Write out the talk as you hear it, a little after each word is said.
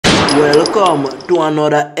Welcome to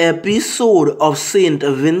another episode of St.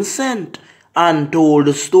 Vincent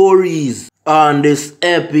Untold Stories. On this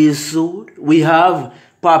episode, we have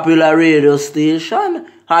popular radio station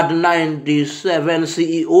at 97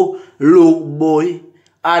 CEO Luke Boy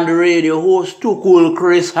and radio host Too Cool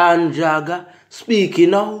Chris and Jagger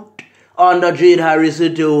speaking out on the Jade Harry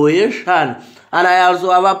situation. And I also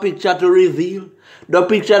have a picture to reveal. The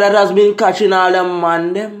picture that has been catching all the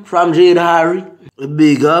man them from Jade Harry.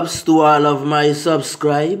 Big ups to all of my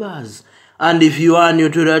subscribers. And if you are new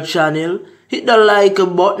to the channel, hit the like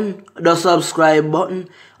button, the subscribe button,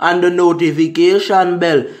 and the notification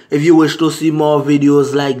bell if you wish to see more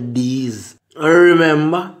videos like these.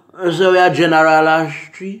 Remember, so we are general and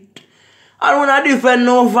street. I don't want to defend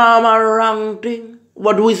no farmer wrong thing,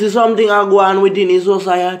 but we see something I go on within the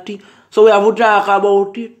society, so we have to talk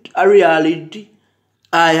about it, a reality.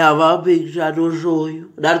 I have a picture to show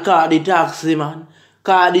you that caught the taxi man,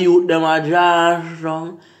 caught the youth them a jazz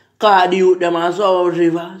wrong, caught the youth them a South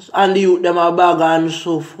Rivers, and the youth them a bag and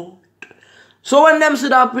so forth. So when them see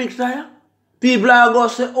that picture, people are going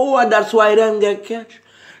to say, oh, that's why them get catch.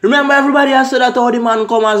 Remember everybody has said that all the man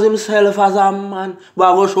come as himself as a man,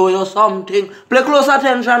 but I go show you something. Pay close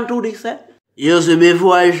attention to this, eh? You see,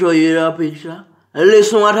 before I show you the picture,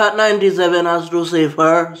 listen what that 97 has to say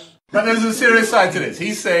first. But there's a serious side to this.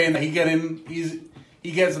 He's saying that he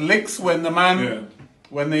gets licks when the man,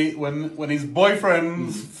 when his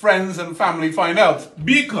boyfriend's friends and family find out.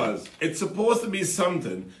 Because it's supposed to be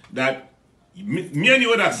something that me and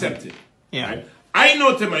you would accept it. Yeah. Right? I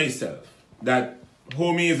know to myself that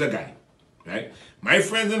homie is a guy. Right? My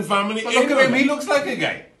friends and family. But look at him. He looks like a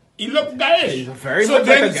guy. He looks guyish. He's very so much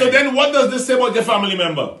then, like a guy. So then, what does this say about your family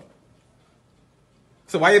member?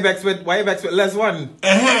 So why you vexed with Les One?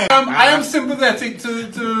 I am sympathetic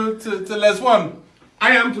to Les One.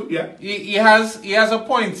 I am too. Yeah. He has a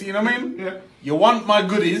point. You know what I mean? Yeah. You want my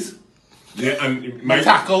goodies? Yeah. And my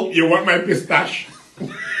tackle. You want my pistache?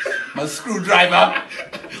 My screwdriver.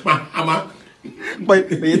 My hammer.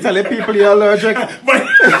 But you're telling people you're allergic.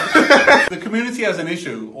 The community has an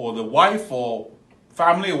issue, or the wife, or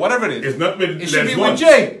family, or whatever it is. It's not with It should be Les with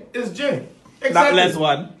Jay. It's Jay. Not Exactly. Les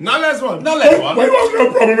One. Not Les One. Not Les One. Why you have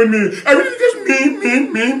no problem with me? Everything just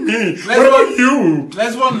me. Les What about One- you?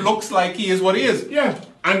 Les One looks like he is what he is. Yeah.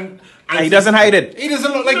 And He doesn't hide it. He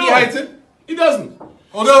doesn't look like he No. hides it. He doesn't.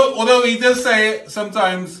 Although he does say it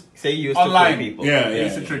sometimes Say you used online. to trick people. Yeah, He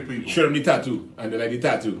used to trick people. Show them the tattoo. And they like the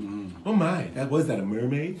tattoo. Oh my, was that a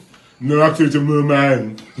mermaid? No, actually it's a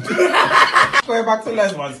merman. Going back to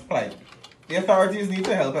Les One's plight. The authorities need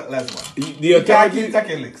to help at Les One. The You can't keep authorities,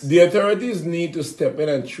 taking licks. the authorities need to step in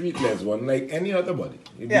and treat Les One like any other body.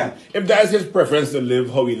 Yeah. If that's his preference to live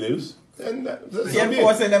how he lives, then that's You're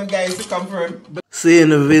forcing them guys to come for him. St.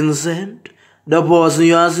 Vincent, the person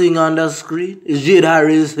you are seeing on the screen is Jade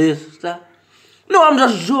Harry's sister. No, I'm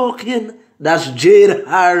just joking. That's Jade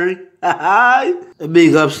Harry.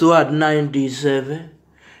 Big ups to at 97.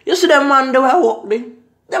 You see them man they were walking?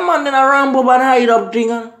 Them man they a ramp up and hide up thing.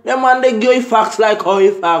 Them man they give you facts like how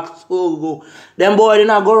you facts go. Them boy they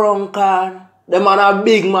not go wrong car. Them man a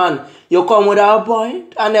big man. You come with a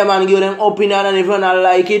point and them man give them opinion, and if you not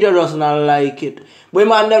like it, you just not like it. But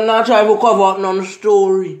man them not try to cover up none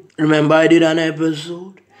story. Remember I did an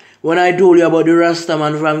episode when I told you about the Rasta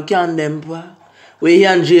man from Camden Park, where he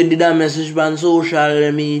and Jade did a message on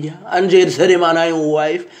social media. And Jade said the man a your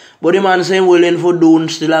wife, but the man saying willing for doing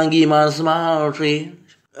still and give him a small change.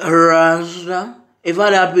 Rasta, if I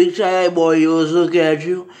that picture I boy used to catch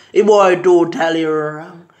you, the boy totally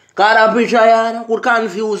wrong. Cause that picture could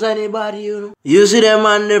confuse anybody, you know. You see them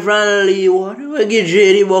man they from Leeward, we get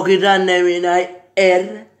Jade the bucket and them in a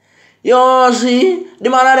head. You see, the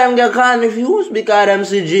man of them get confused because them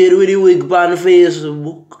see Jade with the wig on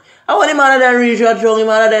Facebook. And when the man of them reach your tongue, the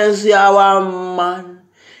man of them see our man.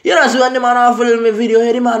 You know, see when the man of film a video,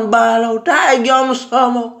 the man ball out, I give him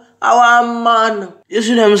some, our man. You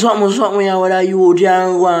see them something here with a youth you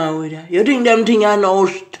and go on with it. You think them thing are now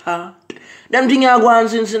start? Them thing are going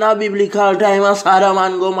since in a biblical time as Adam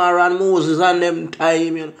and Gomorrah and Moses and them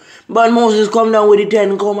time, you know. But Moses come down with the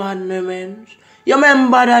 10 commandments. You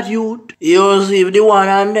remember that youth? You see if the one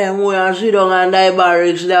and them who are sit down and die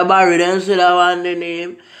barracks, they bury them instead of on the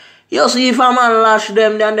name. You see if a man lash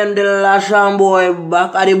them, then they lash and boy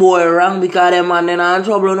back, and the boy wrong because them man they not in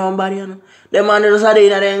trouble nobody, you know. Them man just a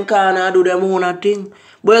day in them corner do them own thing.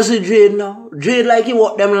 But you see Jade now, Jade like he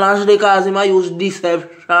walk them lash because him a use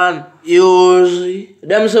deception. You see,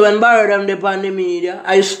 them say when bury them they on the media,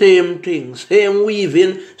 I same thing, same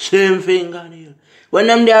weaving, same fingernail. When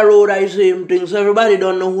them there road I same things, everybody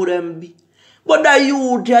don't know who them be. But that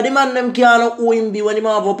youth, yeah, the man them can't know who him be when him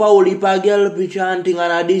have up a whole heap of girl picture and thing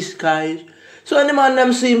and a disguise. So when the man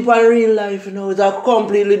them see him in real life, you know, it's a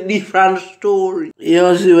completely different story.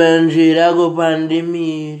 You see when Jada go up on the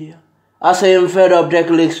media, I say him fed up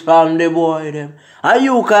take licks from the boy them. And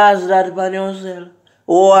you cast that upon yourself.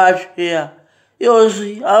 Watch here. You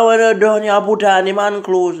see, and when you're done, you put on the man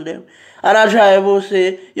clothes them. And I try to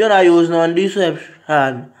say, you're not using no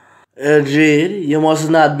deception. Jade, you must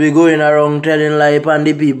not be going around telling lie upon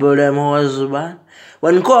the people them husband.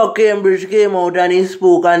 When Cork Cambridge came out and he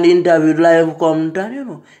spoke and interviewed live Compton, you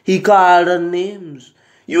know, he called the names.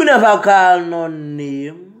 You never call no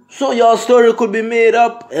name. So your story could be made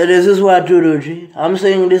up. This is what to do, Jade. I'm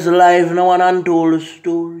saying this live now on Untold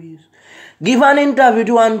Stories. Give an interview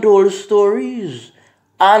to Untold Stories.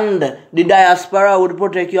 And the diaspora would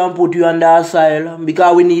protect you and put you under asylum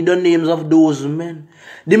because we need the names of those men.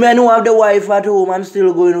 The men who have the wife at home and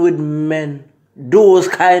still going with men. Those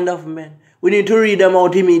kind of men. We need to read them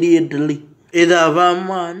out immediately. If a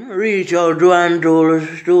man reach out to Untold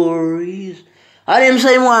Stories and him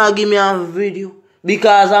say he want to give me a video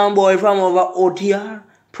because I'm boy from over OTR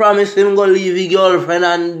promise him go leave his girlfriend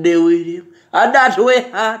and stay with him. And that's way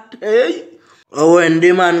hot, eh? When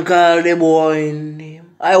the man called the boy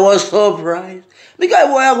name, I was surprised. Because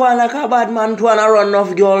boy I go like a bad man to wanna run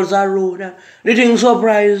off girls a road. The thing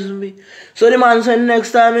surprised me. So the man said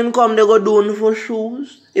next time him come they go down for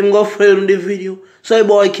shoes. Him go film the video. So the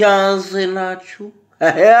boy can't say not true.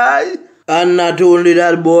 And not only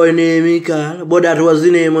that boy name he called, but that was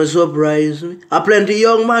the name that surprised me. A plenty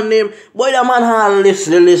young man name. Boy that man had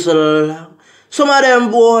listen long. Some of them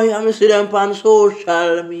boy, I see them on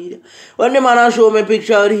social media. When the man show me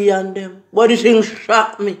picture of he and them, but the thing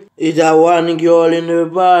shocked me. It's a one girl in the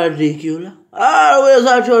particular. Always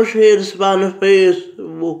at your shades on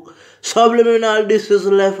Facebook. Subliminal this is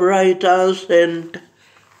left, right and center.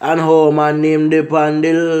 And how man named the on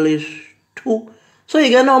the list too. So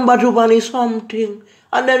you get number 2 on his something.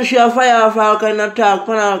 And then she a fire for all kind of talk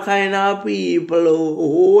for all kind of people.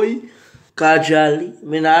 Oh, casually,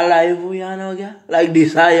 me not live with you know, girl. Like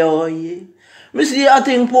this, yeah. Me see a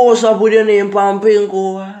thing post up with your name on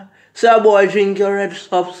Pinko. Say a boy drink your red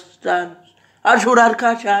substance. I should that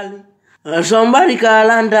casually. Somebody call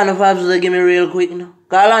Lantan Fabs to give me real quick now.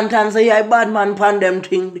 Call Lantan say, yeah, bad man pan them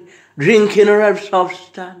thing. Drinking red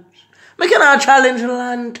substance. Me cannot challenge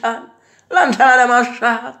Lantan. Lantan them a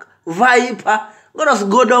shark. Viper. Just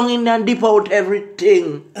go down in and dip out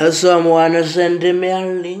everything. Someone sent me a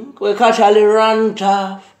link. We actually rant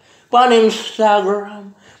off on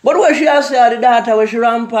Instagram. But when she has said the data where she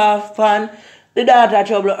ramp off on, the data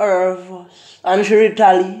trouble her first. And she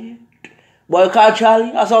retaliate. But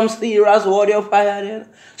actually, as some serious word you fire there.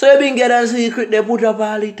 So you been getting secret they put up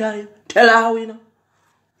all the time. Tell her how you know.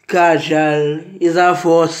 Casually is a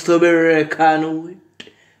force to be reckoned with.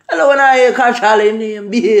 Hello, when I hear Casually name,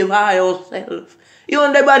 behave by yourself. You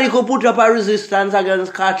and the body could put up a resistance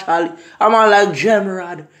against Casually. A man like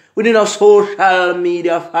Jemrod, with enough social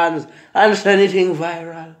media fans, and send anything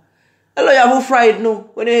viral. Hello, you have a fright now,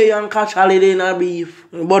 when you hear Casually they in a beef.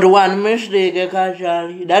 But one mistake,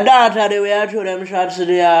 Casually, the daughter they way I show them shots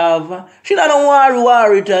they have, she not a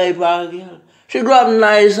worry type of girl. She grew up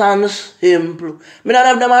nice and simple. Me not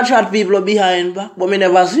have them a chat people behind back, but me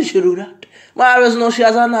never see she do that. I always know she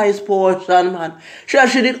has a nice person, man. She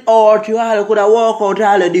did out you all could have walk out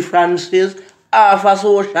all the differences off of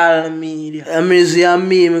social media. I see a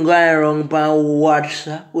meme going around on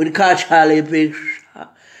WhatsApp with Casually picture.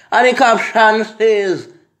 And the caption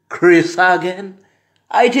says, Chris again.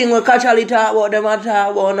 I think when Casually talk about them, I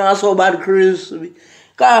talk about not so bad Chris.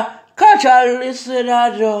 Casually said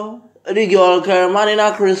that the girl carry man in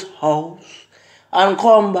a Chris house and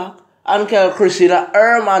come back and carry Chris in a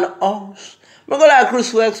her man house. I'm going to let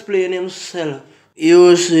Chris explain himself.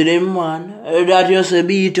 You see the man that you say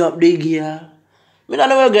beat up the girl. I don't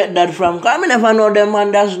never get that from. Because I never know the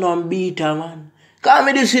man that's not beat a man. Because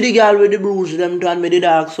I see the girl with the bruise them to and me the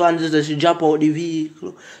dark swans that she jump out the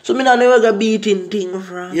vehicle. So I don't never get beating thing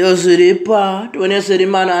from. You see the part when you say the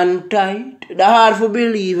man untight. That's hard to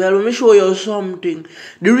believe. Let me show you something.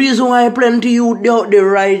 The reason why plenty youth out there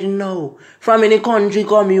right now from any country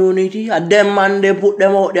community, and them man they put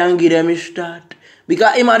them out there and give them a start.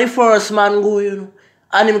 Because him are the first man go, you know.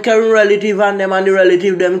 And him carry relative and them and the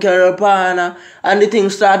relative them carry partner. And the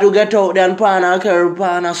things start to get out there and partner carry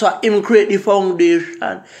partner. So him create the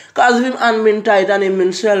foundation. Because if him hand been tight and him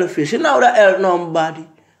been selfish, he now that help nobody.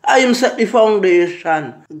 I him set the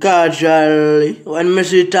foundation. Casually, when me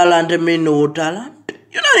see talent, me know talent.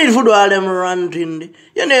 You don't need to do all them ranting.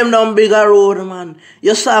 You name them bigger road, man.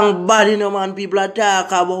 Your song bad, you know, man. People are talk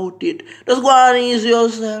about it. Just go and ease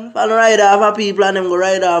yourself and ride off of people and them go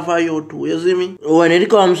ride off of you too. You see me? When it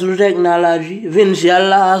comes to technology, Vince, you're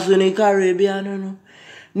lost in the Caribbean, you know.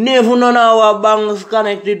 Never none of our banks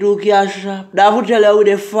connected to Cash App. That would tell you with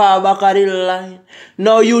the far back of the line.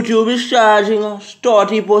 Now YouTube is charging us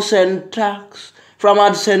 30% tax from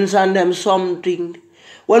AdSense and them something.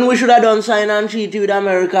 When we should have done sign and treaty with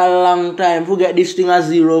America a long time, forget this thing at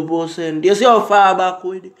 0%. You see how far back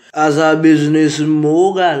with it? As a business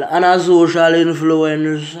mogul and a social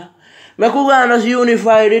influencer, I could go and just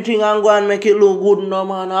unify the thing and go and make it look good, no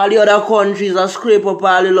man. All the other countries are scrape up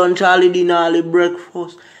all the lunch, all the dinner, all the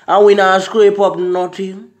breakfast. And we not scrape up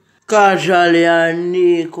nothing. Casually and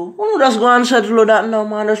Nico. We just go and settle that now,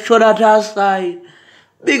 man. Just show that aside.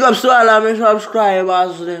 Big ups to all of my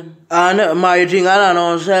subscribers them. And my thing, I don't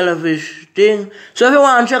know, selfish thing. So if you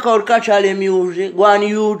want to check out Casually music, go on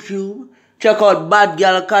YouTube. Check out Bad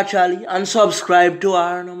Girl Casually and subscribe to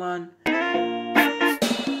her, no man.